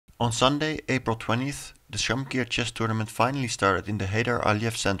On Sunday, April 20th, the Shamkir Chess tournament finally started in the Heydar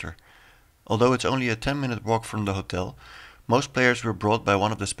Aliyev Center. Although it's only a 10-minute walk from the hotel, most players were brought by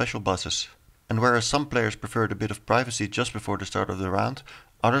one of the special buses. And whereas some players preferred a bit of privacy just before the start of the round,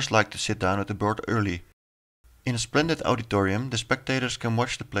 others liked to sit down at the board early. In a splendid auditorium, the spectators can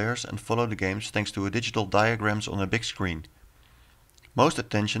watch the players and follow the games thanks to digital diagrams on a big screen. Most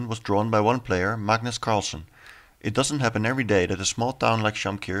attention was drawn by one player, Magnus Carlsen. It doesn't happen every day that a small town like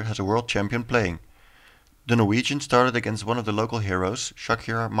Shamkir has a world champion playing. The Norwegian started against one of the local heroes,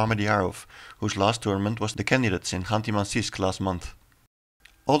 Shakhriyar Mamedyarov, whose last tournament was the candidates in Khanty-Mansiysk last month.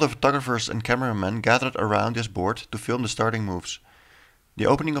 All the photographers and cameramen gathered around this board to film the starting moves. The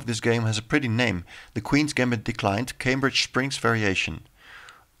opening of this game has a pretty name, the Queen's Gambit Declined Cambridge Springs Variation.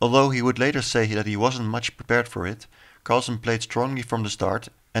 Although he would later say that he wasn't much prepared for it, Carlsen played strongly from the start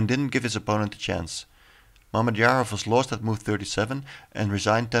and didn't give his opponent a chance. Mamedyarov was lost at move 37 and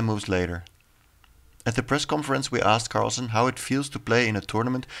resigned 10 moves later. At the press conference we asked Carlsen how it feels to play in a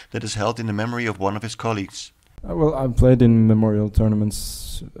tournament that is held in the memory of one of his colleagues. Well, I've played in memorial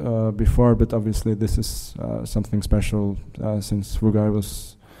tournaments before, but obviously this is something special since Vugai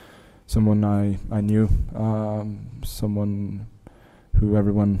was someone I knew, someone who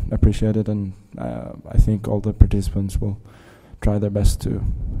everyone appreciated, and I think all the participants will try their best to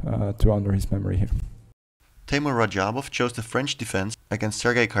honor his memory here. Timur Radjabov chose the French defense against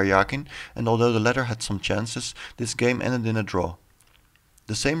Sergei Karyakin, and although the latter had some chances, this game ended in a draw.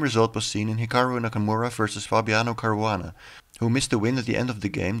 The same result was seen in Hikaru Nakamura versus Fabiano Caruana, who missed a win at the end of the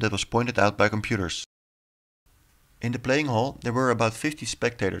game that was pointed out by computers. In the playing hall there were about 50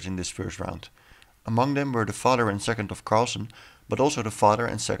 spectators in this first round. Among them were the father and second of Carlsen, but also the father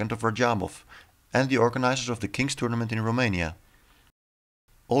and second of Radjabov, and the organizers of the King's Tournament in Romania.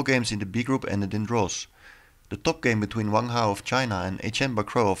 All games in the B group ended in draws. The top game between Wang of China and Etienne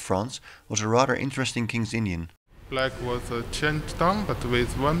Bacrot of France was a rather interesting King's Indian. Black was changed down, but with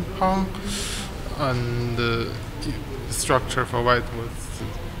 1 pawn, and the structure for white was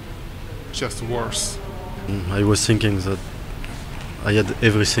just worse. I was thinking that I had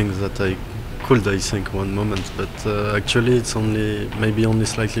everything that I could, I think, one moment, but actually it's maybe only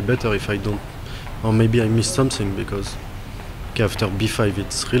slightly better if I don't, or maybe I missed something, because after b5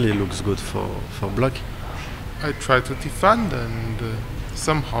 it really looks good for black. I tried to defend, and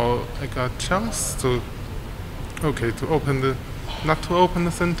somehow I got a chance to open not to open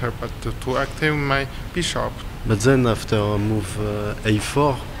the center, but to activate my bishop. But then after move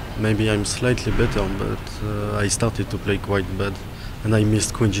a4, maybe I'm slightly better, but I started to play quite bad, and I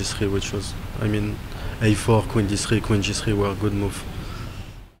missed queen g3, which was, a4, queen g3 were a good move.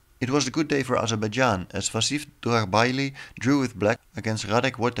 It was a good day for Azerbaijan, as Vasif Durarbayli drew with black against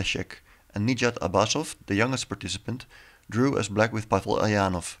Radek Wojtaszek, and Nijat Abbasov, the youngest participant, drew as black with Pavel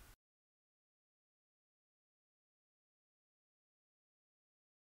Ayanov.